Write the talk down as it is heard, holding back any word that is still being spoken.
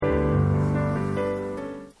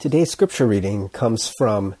Today's scripture reading comes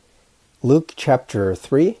from Luke chapter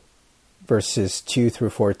 3, verses 2 through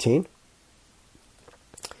 14.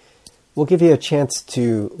 We'll give you a chance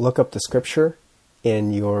to look up the scripture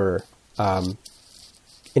in your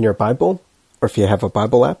Bible, or if you have a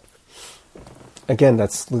Bible app. Again,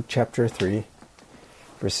 that's Luke chapter 3,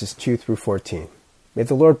 verses 2 through 14. May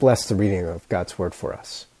the Lord bless the reading of God's word for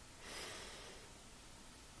us.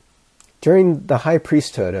 During the high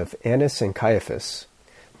priesthood of Annas and Caiaphas,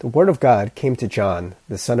 the word of God came to John,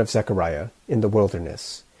 the son of Zechariah, in the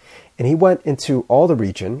wilderness. And he went into all the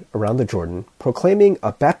region around the Jordan, proclaiming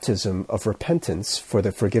a baptism of repentance for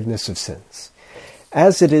the forgiveness of sins.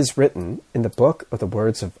 As it is written in the book of the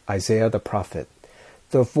words of Isaiah the prophet,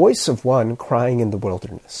 the voice of one crying in the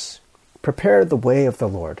wilderness, prepare the way of the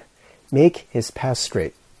Lord, make his path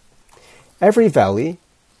straight. Every valley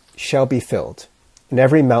shall be filled, and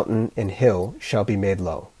every mountain and hill shall be made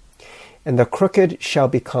low. And the crooked shall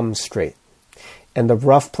become straight, and the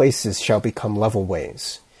rough places shall become level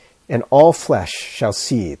ways, and all flesh shall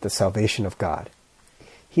see the salvation of God.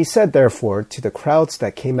 He said therefore to the crowds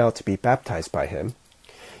that came out to be baptized by him,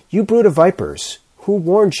 You brood of vipers, who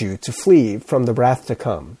warned you to flee from the wrath to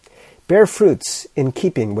come? Bear fruits in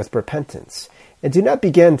keeping with repentance, and do not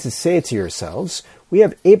begin to say to yourselves, We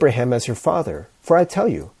have Abraham as your father. For I tell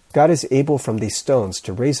you, God is able from these stones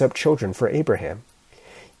to raise up children for Abraham.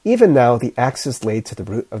 Even now the axe is laid to the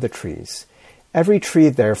root of the trees. Every tree,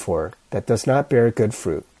 therefore, that does not bear good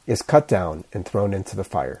fruit is cut down and thrown into the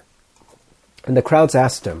fire. And the crowds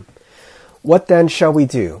asked him, What then shall we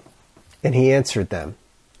do? And he answered them,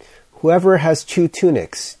 Whoever has 2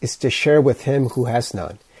 tunics is to share with him who has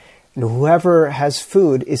none, and whoever has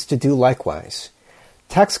food is to do likewise.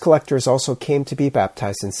 Tax collectors also came to be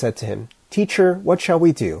baptized and said to him, Teacher, what shall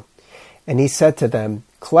we do? And he said to them,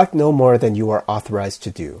 Collect no more than you are authorized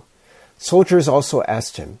to do. Soldiers also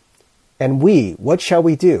asked him, And we, what shall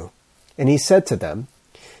we do? And he said to them,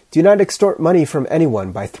 Do not extort money from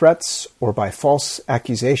anyone by threats or by false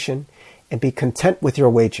accusation, and be content with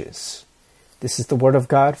your wages. This is the word of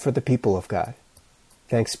God for the people of God.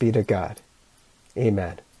 Thanks be to God.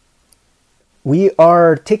 Amen. We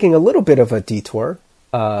are taking a little bit of a detour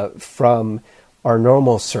from our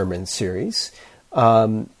normal sermon series,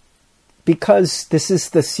 because this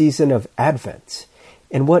is the season of Advent.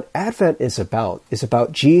 And what Advent is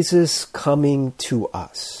about Jesus coming to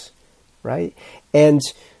us, right? And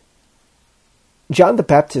John the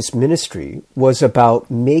Baptist's ministry was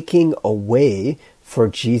about making a way for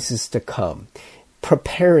Jesus to come,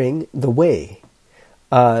 preparing the way.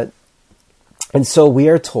 And so we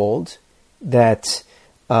are told that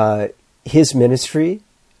his ministry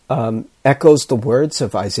echoes the words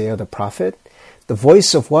of Isaiah the prophet, the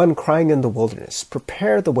voice of one crying in the wilderness,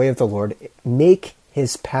 prepare the way of the Lord, make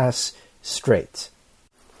his paths straight.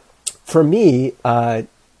 For me,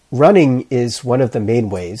 running is one of the main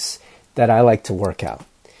ways that I like to work out.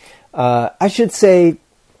 I should say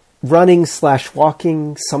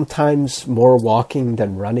running/walking, sometimes more walking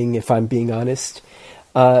than running, if I'm being honest.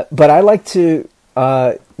 But I like to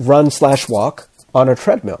run/walk on a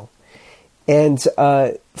treadmill. And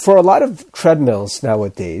for a lot of treadmills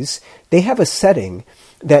nowadays, they have a setting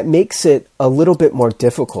that makes it a little bit more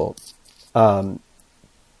difficult to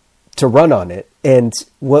run on it. And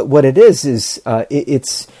what it is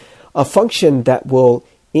it's a function that will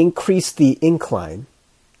increase the incline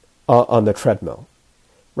on the treadmill,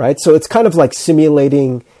 right? So it's kind of like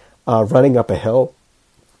simulating running up a hill.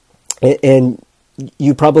 And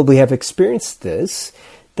you probably have experienced this,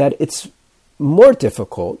 that it's more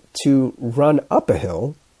difficult to run up a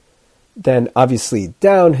hill than obviously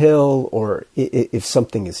downhill, or if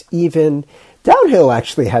something is even. Downhill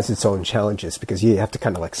actually has its own challenges because you have to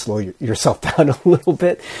kind of like slow yourself down a little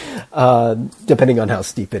bit, depending on how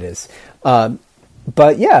steep it is.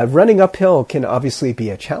 But yeah, running uphill can obviously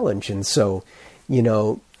be a challenge. And so,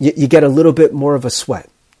 you get a little bit more of a sweat.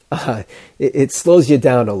 It slows you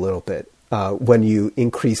down a little bit when you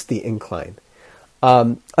increase the incline.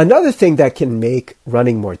 Another thing that can make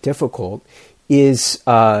running more difficult is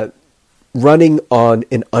running on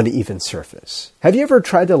an uneven surface. Have you ever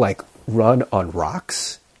tried to run on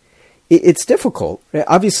rocks? It's difficult.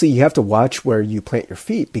 Obviously, you have to watch where you plant your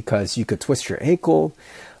feet because you could twist your ankle.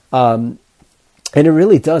 And it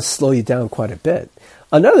really does slow you down quite a bit.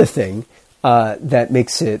 Another thing that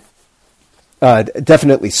makes it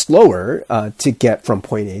definitely slower to get from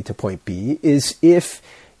point A to point B is if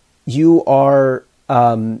you are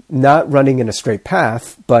not running in a straight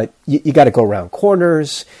path, but you got to go around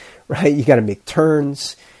corners, right? You got to make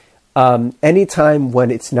turns. Anytime when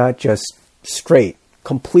it's not just straight,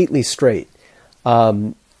 completely straight,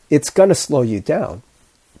 it's going to slow you down.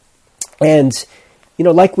 And,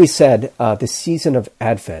 like we said, the season of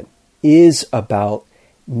Advent is about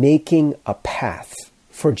making a path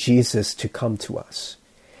for Jesus to come to us.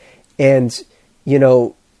 And,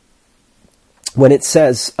 when it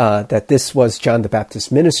says that this was John the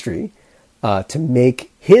Baptist's ministry to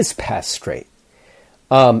make his path straight,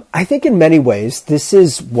 I think in many ways, this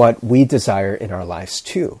is what we desire in our lives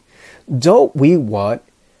too. Don't we want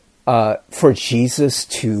for Jesus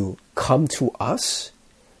to come to us?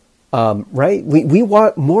 Right? We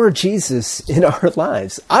want more Jesus in our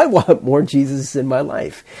lives. I want more Jesus in my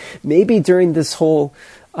life. Maybe during this whole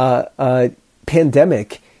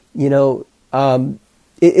pandemic,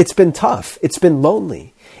 it's been tough. It's been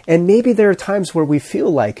lonely. And maybe there are times where we feel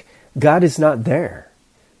like God is not there.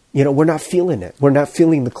 We're not feeling it. We're not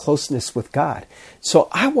feeling the closeness with God. So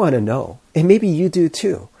I want to know, and maybe you do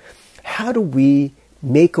too, how do we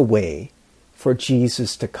make a way for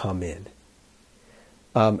Jesus to come in?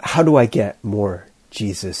 How do I get more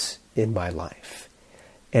Jesus in my life?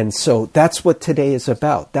 And so that's what today is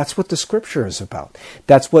about. That's what the scripture is about.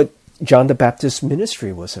 That's what John the Baptist's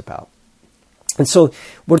ministry was about. And so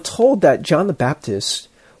we're told that John the Baptist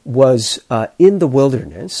was in the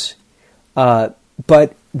wilderness,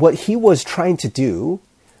 but what he was trying to do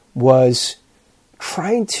was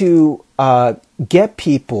trying to get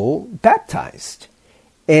people baptized.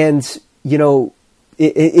 And,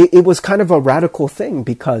 it was kind of a radical thing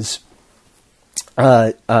because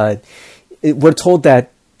we're told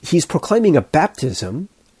that he's proclaiming a baptism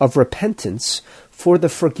of repentance for the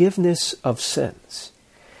forgiveness of sins.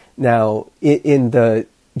 Now, in the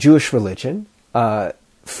Jewish religion,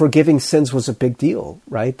 forgiving sins was a big deal,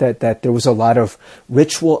 right? That there was a lot of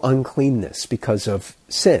ritual uncleanness because of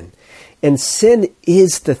sin. And sin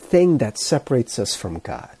is the thing that separates us from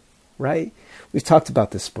God, right? We've talked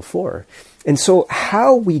about this before. And so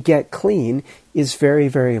how we get clean is very,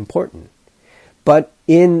 very important. But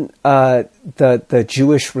in the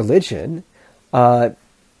Jewish religion, it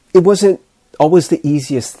wasn't always the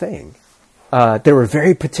easiest thing. There were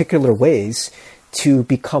very particular ways to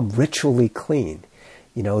become ritually clean.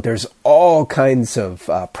 There's all kinds of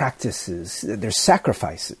practices. There's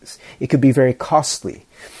sacrifices. It could be very costly.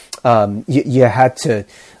 You had to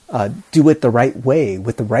do it the right way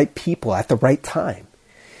with the right people at the right time.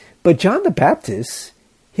 But John the Baptist,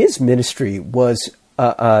 his ministry was,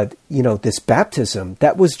 this baptism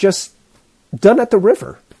that was just done at the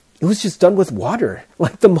river. It was just done with water,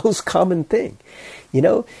 like the most common thing,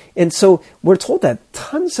 And so we're told that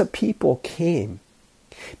tons of people came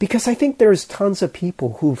because I think there's tons of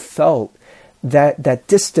people who felt that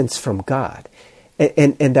distance from God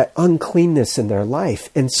and that uncleanness in their life.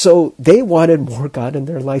 And so they wanted more God in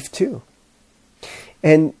their life too.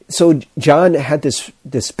 And so John had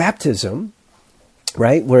this baptism,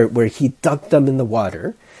 right, where he dunked them in the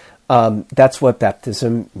water. That's what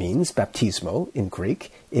baptism means, baptismo in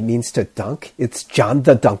Greek. It means to dunk. It's John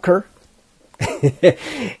the Dunker.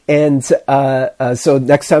 And so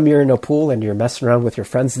next time you're in a pool and you're messing around with your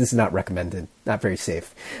friends, this is not recommended, not very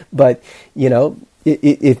safe. But,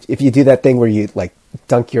 if you do that thing where you like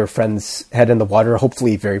dunk your friend's head in the water,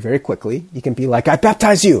 hopefully very, very quickly, you can be like, I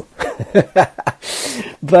baptize you.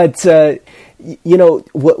 But,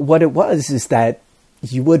 what it was is that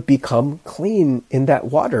you would become clean in that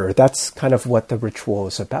water. That's kind of what the ritual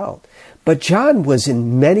is about. But John was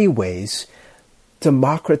in many ways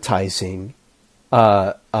democratizing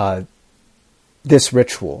this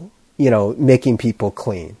ritual, making people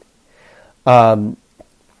clean.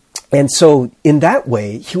 And so in that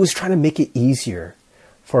way, he was trying to make it easier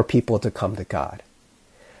for people to come to God.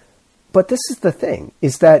 But this is the thing,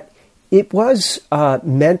 is that it was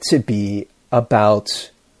meant to be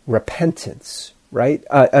about repentance, right?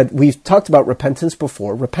 We've talked about repentance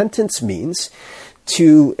before. Repentance means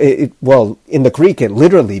in the Greek, it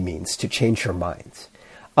literally means to change your mind.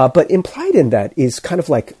 But implied in that is kind of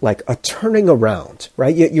like a turning around,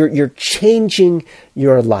 right? You're changing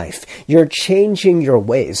your life. You're changing your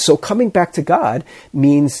ways. So coming back to God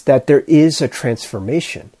means that there is a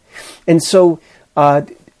transformation. And so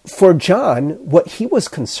for John, what he was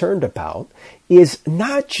concerned about is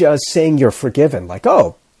not just saying you're forgiven, like,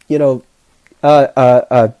 you don't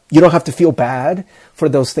have to feel bad for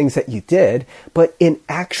those things that you did, but an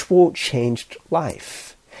actual changed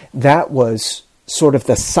life. That was sort of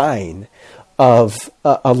the sign of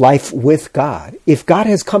a life with God. If God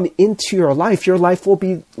has come into your life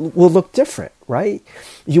will look different, right?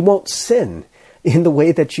 You won't sin in the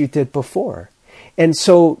way that you did before. And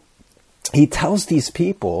so he tells these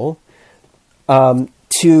people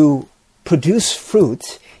to produce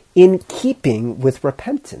fruit in keeping with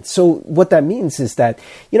repentance. So what that means is that,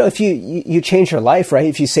 if you change your life, right?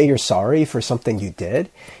 If you say you're sorry for something you did,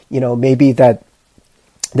 maybe that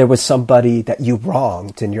there was somebody that you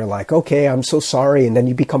wronged and you're like, okay, I'm so sorry. And then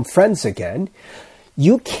you become friends again.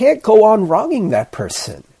 You can't go on wronging that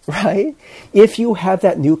person, right? If you have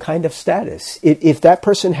that new kind of status, if that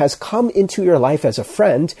person has come into your life as a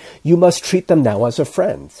friend, you must treat them now as a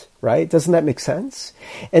friend, right? Doesn't that make sense?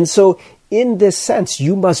 And so in this sense,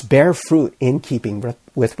 you must bear fruit in keeping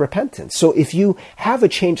with repentance. So if you have a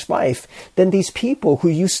changed life, then these people who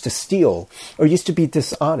used to steal or used to be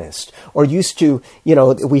dishonest or used to,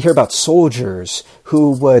 we hear about soldiers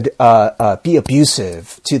who would be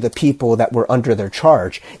abusive to the people that were under their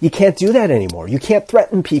charge. You can't do that anymore. You can't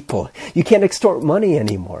threaten people. You can't extort money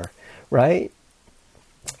anymore, right?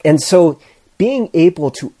 And so being able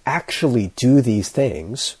to actually do these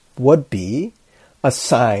things would be a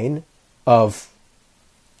sign of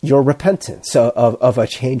your repentance, of a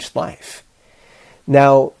changed life.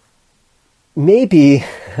 Now, maybe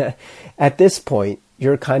at this point,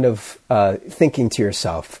 you're kind of thinking to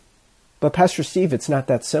yourself, but Pastor Steve, it's not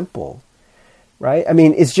that simple, right? I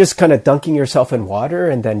mean, it's just kind of dunking yourself in water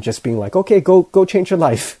and then just being like, okay, go change your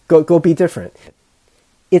life. Go be different.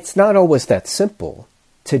 It's not always that simple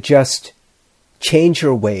to just change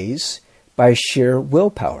your ways by sheer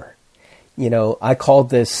willpower. I call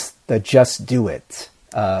this the just do it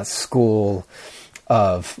school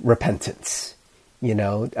of repentance.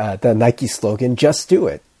 The Nike slogan, just do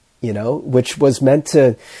it, which was meant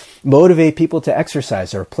to motivate people to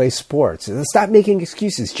exercise or play sports. Stop making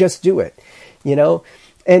excuses, just do it, and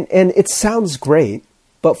it sounds great,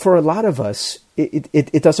 but for a lot of us,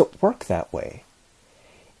 it doesn't work that way.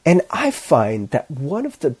 And I find that one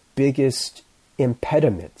of the biggest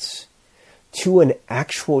impediments to an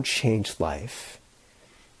actual changed life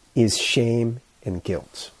is shame and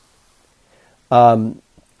guilt. I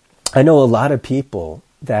know a lot of people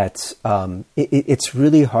that it's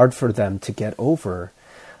really hard for them to get over,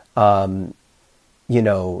 a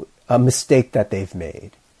mistake that they've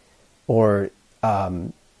made, or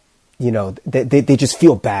they just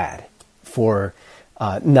feel bad for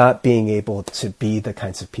not being able to be the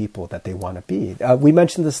kinds of people that they want to be. We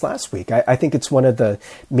mentioned this last week. I think it's one of the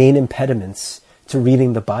main impediments to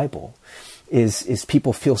reading the Bible is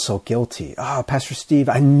people feel so guilty. Pastor Steve,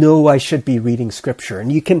 I know I should be reading scripture.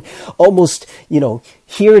 And you can almost,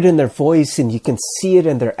 hear it in their voice and you can see it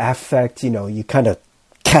in their affect. You kind of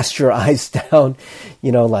cast your eyes down,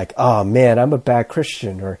 like, oh man, I'm a bad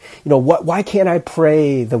Christian, or, why can't I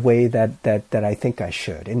pray the way that I think I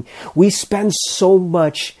should? And we spend so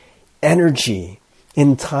much energy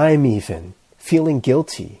and time even feeling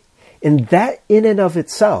guilty. And that in and of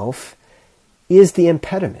itself is the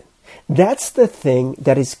impediment. That's the thing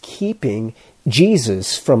that is keeping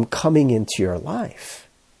Jesus from coming into your life.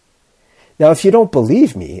 Now, if you don't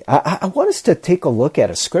believe me, I want us to take a look at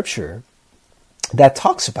a scripture that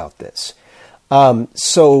talks about this.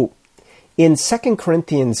 So in 2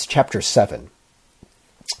 Corinthians chapter 7,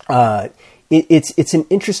 it's an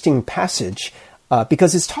interesting passage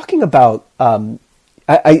because it's talking about,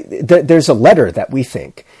 there's a letter that we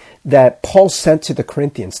think that Paul sent to the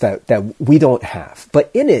Corinthians that we don't have.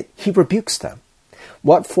 But in it, he rebukes them.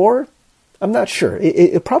 What for? I'm not sure.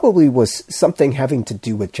 It probably was something having to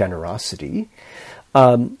do with generosity.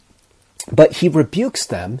 But he rebukes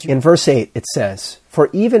them. In verse 8, it says,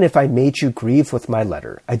 "For even if I made you grieve with my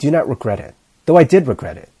letter, I do not regret it, though I did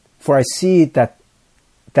regret it. For I see that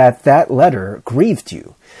letter grieved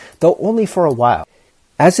you, though only for a while.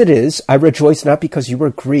 As it is, I rejoice not because you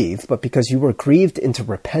were grieved, but because you were grieved into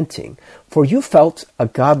repenting. For you felt a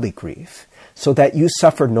godly grief, so that you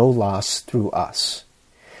suffer no loss through us."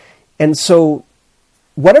 And so,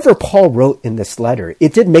 whatever Paul wrote in this letter,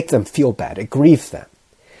 it did make them feel bad. It grieved them.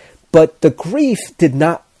 But the grief did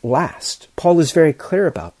not last. Paul is very clear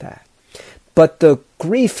about that. But the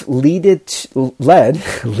grief led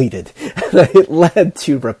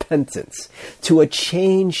to repentance, to a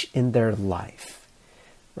change in their life.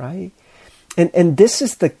 Right? And this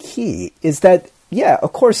is the key, is that, yeah,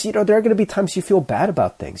 of course, there are going to be times you feel bad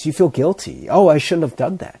about things. You feel guilty. Oh, I shouldn't have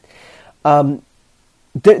done that.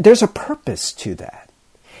 There's a purpose to that.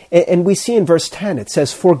 And we see in verse 10, it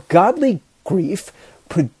says, "For godly grief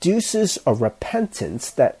produces a repentance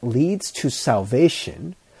that leads to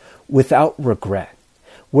salvation without regret,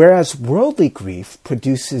 whereas worldly grief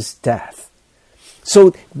produces death."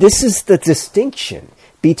 So this is the distinction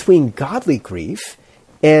between godly grief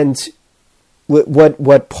and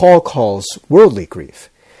what Paul calls worldly grief.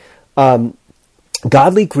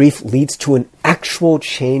 Godly grief leads to an actual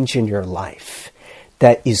change in your life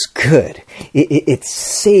that is good. It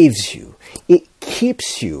saves you. It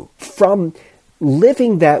keeps you from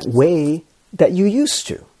living that way that you used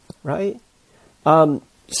to, right?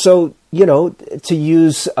 So, to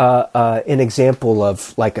use an example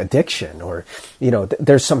of like addiction, or,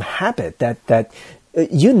 there's some habit that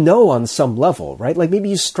on some level, right? Like maybe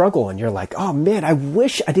you struggle and you're like, oh man, I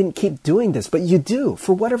wish I didn't keep doing this, but you do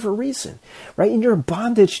for whatever reason, right? And you're in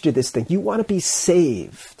bondage to this thing. You want to be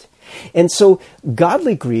saved. And so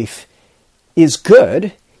godly grief is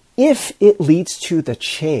good if it leads to the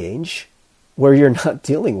change where you're not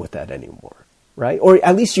dealing with that anymore, right? Or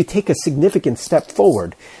at least you take a significant step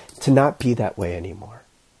forward to not be that way anymore.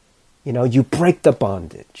 You break the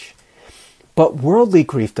bondage. But worldly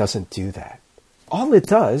grief doesn't do that. All it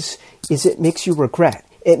does is it makes you regret.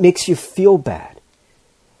 It makes you feel bad.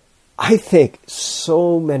 I think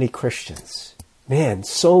so many Christians,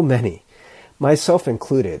 so many, myself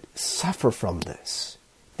included, suffer from this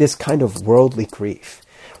kind of worldly grief,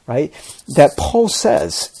 right? That Paul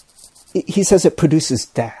says, he says it produces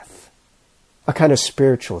death, a kind of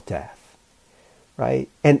spiritual death, right?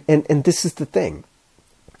 And this is the thing.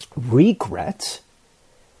 Regret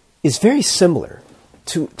is very similar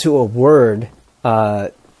to a word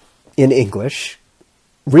in English,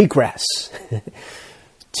 regress.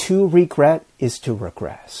 To regret is to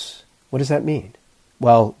regress. What does that mean?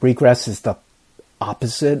 Well, regress is the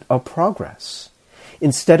opposite of progress.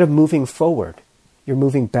 Instead of moving forward, you're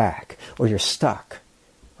moving back, or you're stuck,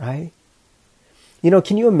 right?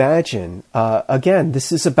 Can you imagine, again,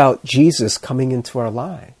 this is about Jesus coming into our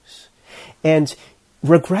lives and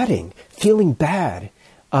regretting, feeling bad,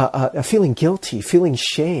 feeling guilty, feeling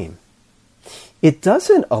shame. It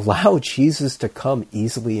doesn't allow Jesus to come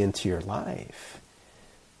easily into your life,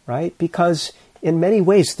 right? Because in many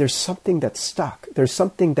ways, there's something that's stuck. There's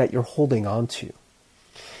something that you're holding on to.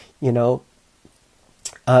 In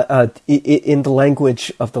the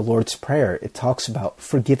language of the Lord's Prayer, it talks about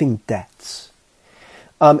forgiving debts.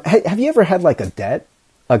 Have you ever had like a debt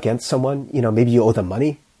against someone? Maybe you owe them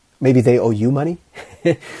money. Maybe they owe you money.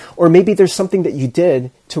 Or maybe there's something that you did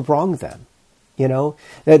to wrong them.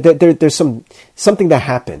 There's something that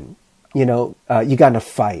happened. You got in a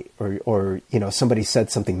fight, or somebody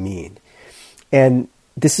said something mean. And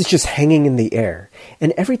this is just hanging in the air.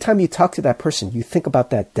 And every time you talk to that person, you think about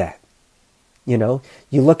that debt. You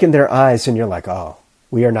look in their eyes and you're like, oh,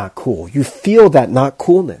 we are not cool. You feel that not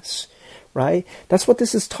coolness, right? That's what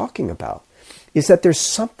this is talking about, is that there's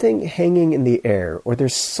something hanging in the air, or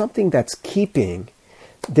there's something that's keeping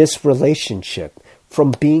this relationship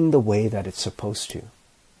from being the way that it's supposed to.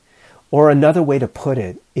 Or another way to put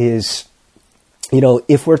it is,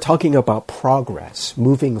 if we're talking about progress,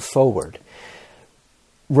 moving forward,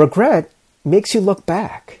 regret makes you look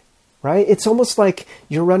back, right? It's almost like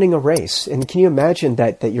you're running a race. And can you imagine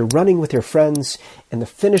that you're running with your friends and the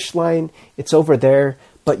finish line, it's over there,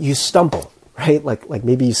 but you stumble, right? Like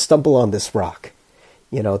maybe you stumble on this rock.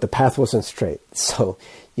 The path wasn't straight. So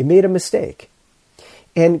you made a mistake.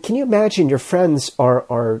 And can you imagine your friends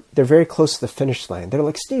they're very close to the finish line. They're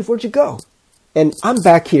like, Steve, where'd you go? And I'm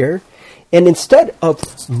back here. And instead of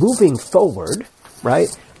moving forward, right,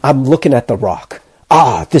 I'm looking at the rock.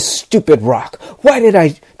 Ah, this stupid rock. Why did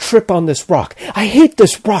I trip on this rock? I hate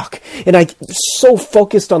this rock. And I'm so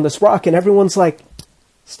focused on this rock. And everyone's like,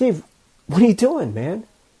 Steve, what are you doing, man?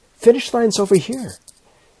 Finish line's over here.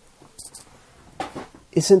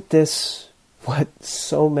 Isn't this what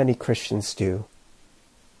so many Christians do?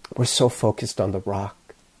 We're so focused on the rock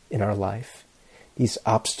in our life, these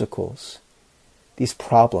obstacles, these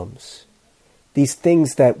problems, these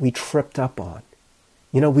things that we tripped up on.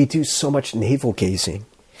 We do so much navel gazing.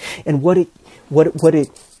 And what it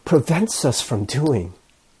prevents us from doing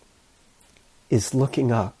is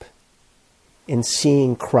looking up and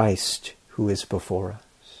seeing Christ who is before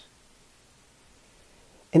us.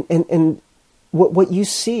 And what you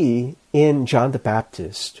see in John the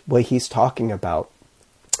Baptist, what he's talking about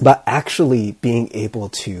actually being able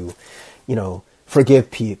to,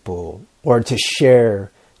 forgive people, or to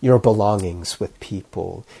share your belongings with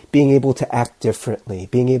people, being able to act differently,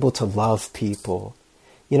 being able to love people.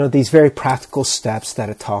 These very practical steps that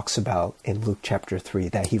it talks about in Luke chapter 3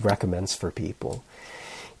 that he recommends for people.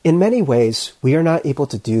 In many ways, we are not able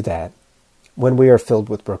to do that when we are filled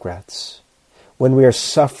with regrets, when we are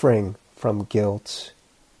suffering from guilt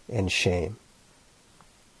and shame.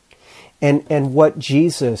 And what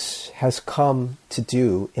Jesus has come to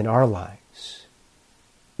do in our lives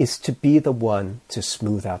is to be the one to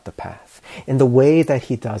smooth out the path. And the way that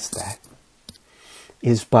he does that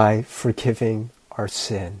is by forgiving our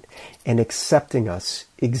sin and accepting us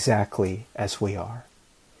exactly as we are.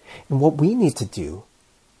 And what we need to do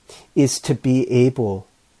is to be able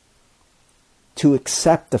to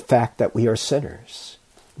accept the fact that we are sinners,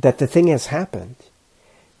 that the thing has happened.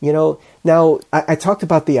 Now I talked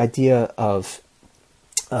about the idea of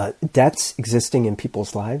debts existing in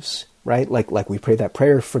people's lives, right? Like we pray that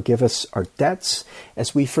prayer, forgive us our debts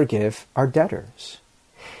as we forgive our debtors.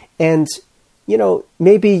 And,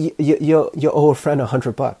 maybe you owe a friend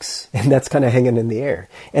 $100 and that's kind of hanging in the air.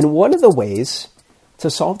 And one of the ways to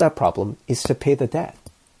solve that problem is to pay the debt.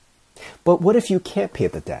 But what if you can't pay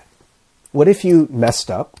the debt? What if you messed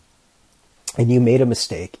up and you made a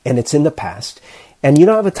mistake and it's in the past and you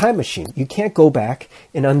don't have a time machine? You can't go back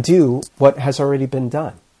and undo what has already been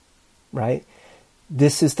done, right?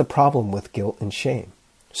 This is the problem with guilt and shame.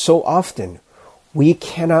 So often we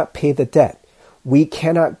cannot pay the debt. We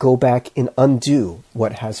cannot go back and undo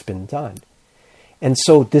what has been done. And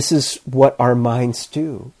so this is what our minds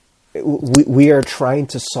do. We are trying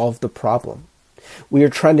to solve the problem. We are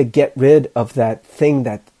trying to get rid of that thing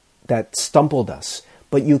that stumbled us,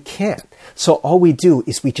 but you can't. So all we do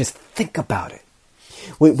is we just think about it.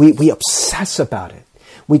 We obsess about it.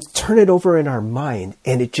 We turn it over in our mind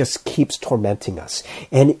and it just keeps tormenting us.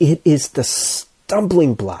 And it is the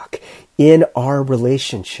stumbling block in our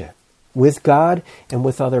relationship with God and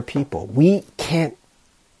with other people. We can't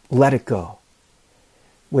let it go,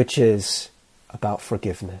 which is about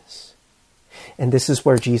forgiveness. And this is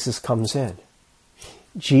where Jesus comes in.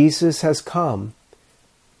 Jesus has come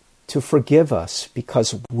to forgive us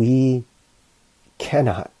because we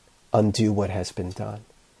cannot undo what has been done,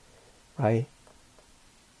 right?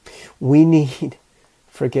 We need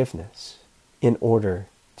forgiveness in order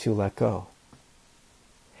to let go.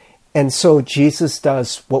 And so Jesus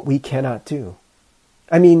does what we cannot do.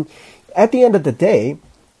 I mean, at the end of the day,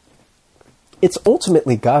 it's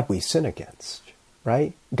ultimately God we sin against,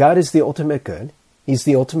 right? God is the ultimate good. He's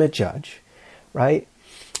the ultimate judge, right?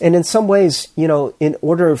 And in some ways, in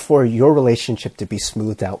order for your relationship to be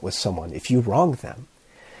smoothed out with someone, if you wrong them,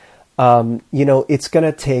 it's going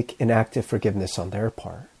to take an act of forgiveness on their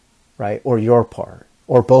part, right? Or your part,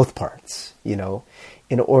 or both parts,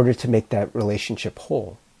 in order to make that relationship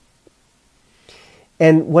whole.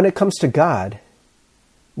 And when it comes to God,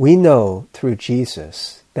 we know through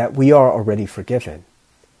Jesus that we are already forgiven.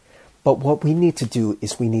 But what we need to do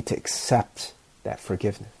is we need to accept that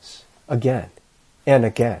forgiveness again and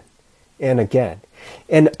again and again,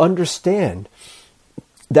 and understand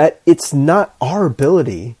that it's not our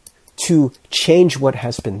ability to change what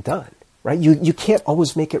has been done, right? You can't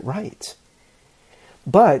always make it right.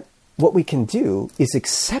 But what we can do is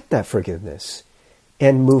accept that forgiveness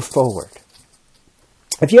and move forward.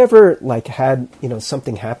 Have you ever had,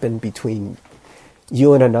 something happen between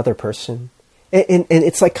you and another person? And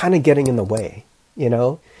it's kind of getting in the way,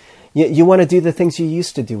 You want to do the things you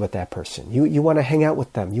used to do with that person. You want to hang out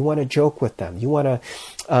with them. You want to joke with them. You want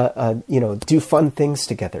to, do fun things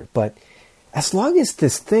together. But as long as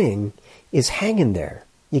this thing is hanging there,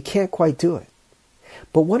 you can't quite do it.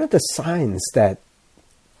 But one of the signs that,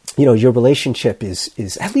 your relationship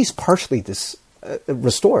is at least partially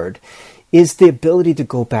restored is the ability to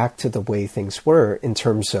go back to the way things were in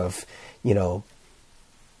terms of, doing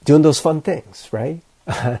those fun things, right?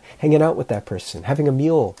 Hanging out with that person, having a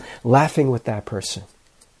meal, laughing with that person,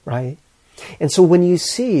 right? And so when you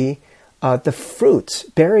see the fruit,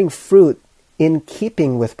 bearing fruit in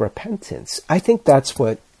keeping with repentance, I think that's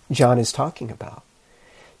what John is talking about,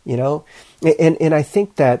 And I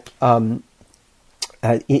think that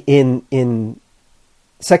in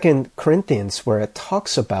 2 Corinthians, where it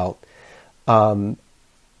talks about, the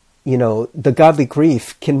godly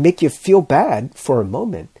grief can make you feel bad for a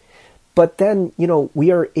moment. But then,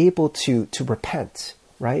 we are able to repent,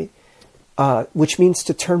 right? Which means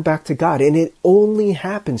to turn back to God. And it only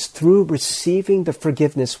happens through receiving the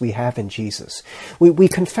forgiveness we have in Jesus. We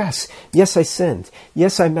confess, yes, I sinned.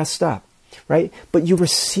 Yes, I messed up, right? But you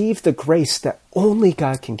receive the grace that only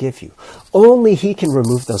God can give you. Only He can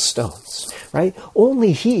remove those stones, right?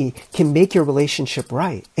 Only He can make your relationship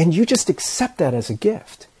right. And you just accept that as a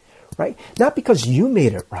gift, right? Not because you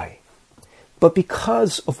made it right, but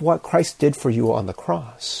because of what Christ did for you on the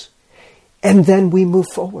cross. And then we move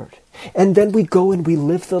forward. And then we go and we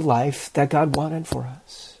live the life that God wanted for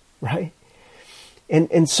us, right?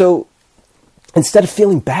 And so instead of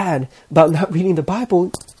feeling bad about not reading the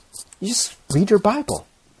Bible, you just read your Bible.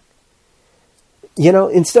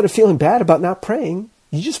 Instead of feeling bad about not praying,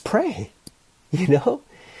 you just pray,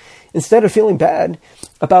 Instead of feeling bad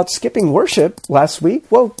about skipping worship last week,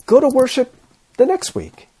 well, go to worship the next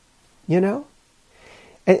week,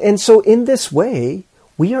 And so in this way,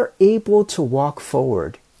 we are able to walk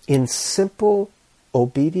forward in simple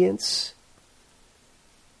obedience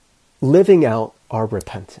living out our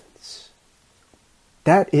repentance.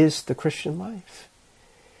 That is the Christian life,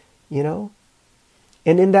 you know?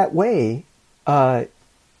 And in that way,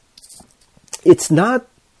 it's not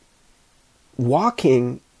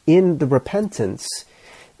walking in the repentance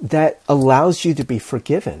that allows you to be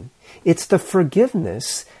forgiven. It's the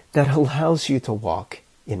forgiveness that allows you to walk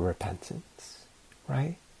in repentance,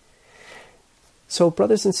 right? So,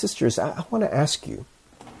 brothers and sisters, I want to ask you,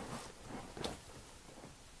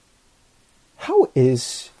 how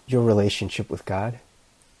is your relationship with God?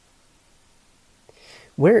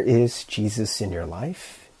 Where is Jesus in your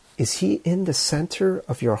life? Is he in the center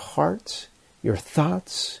of your heart, your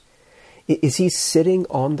thoughts? Is he sitting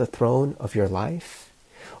on the throne of your life?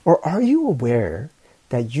 Or are you aware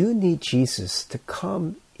that you need Jesus to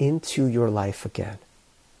come into your life again?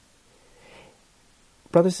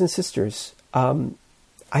 Brothers and sisters,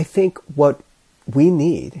 I think what we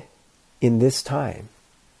need in this time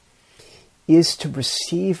is to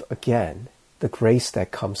receive again the grace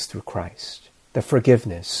that comes through Christ, the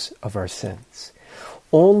forgiveness of our sins,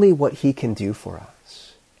 only what he can do for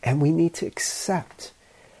us. And we need to accept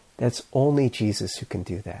that's only Jesus who can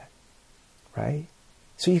do that, right?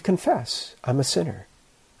 So you confess, I'm a sinner.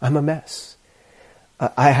 I'm a mess.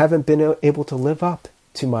 I haven't been able to live up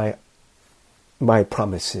to my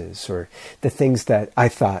promises or the things that I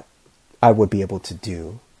thought I would be able to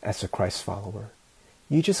do as a Christ follower.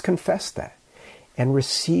 You just confess that and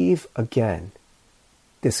receive again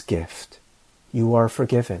this gift. You are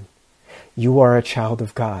forgiven. You are a child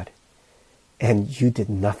of God, and you did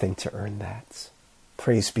nothing to earn that.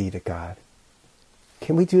 Praise be to God.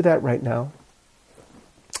 Can we do that right now?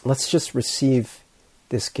 Let's just receive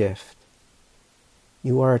this gift.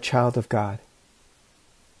 You are a child of God.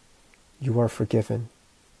 You are forgiven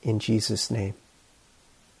in Jesus' name.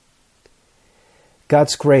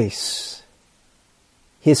 God's grace,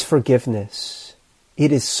 his forgiveness,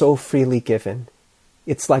 it is so freely given.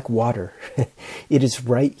 It's like water. It is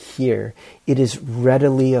right here. It is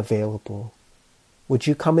readily available. Would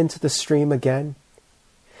you come into the stream again?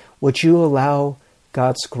 Would you allow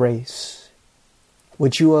God's grace?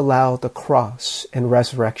 Would you allow the cross and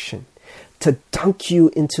resurrection to dunk you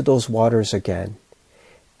into those waters again,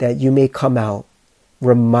 that you may come out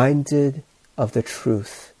reminded of the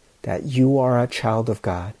truth that you are a child of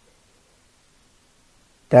God,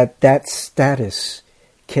 that status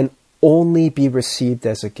can only be received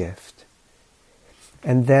as a gift.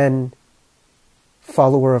 And then,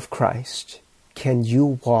 follower of Christ, can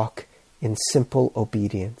you walk in simple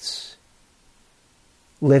obedience,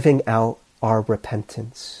 living out our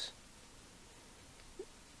repentance?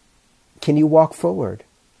 Can you walk forward?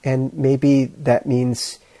 And maybe that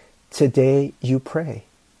means today you pray.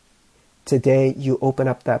 Today you open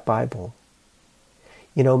up that Bible.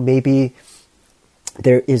 You know, maybe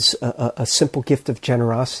there is a simple gift of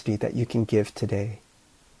generosity that you can give today.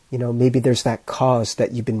 You know, maybe there's that cause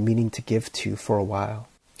that you've been meaning to give to for a while.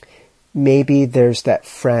 Maybe there's that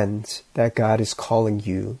friend that God is calling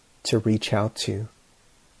you to reach out to.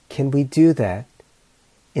 Can we do that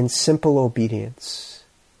in simple obedience,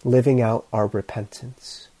 living out our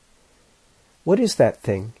repentance? What is that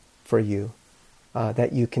thing for you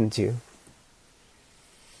that you can do?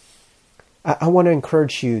 I want to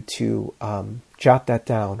encourage you to jot that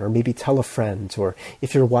down, or maybe tell a friend, or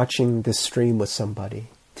if you're watching this stream with somebody,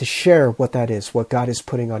 to share what that is, what God is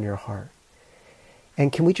putting on your heart.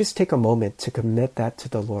 And can we just take a moment to commit that to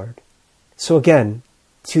the Lord? So again,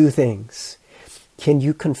 two things. Can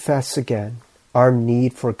you confess again our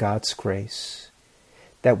need for God's grace?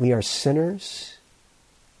 That we are sinners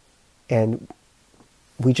and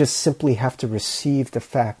we just simply have to receive the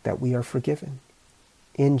fact that we are forgiven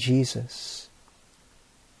in Jesus.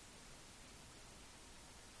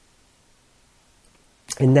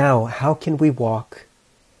 And now, how can we walk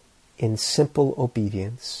in simple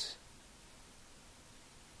obedience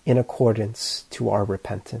in accordance to our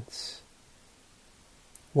repentance?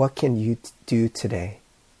 What can you do today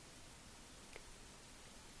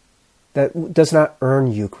that does not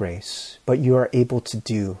earn you grace, but you are able to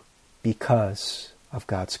do because of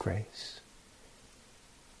God's grace?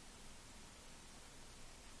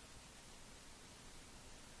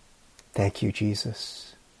 Thank you,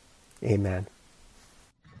 Jesus. Amen.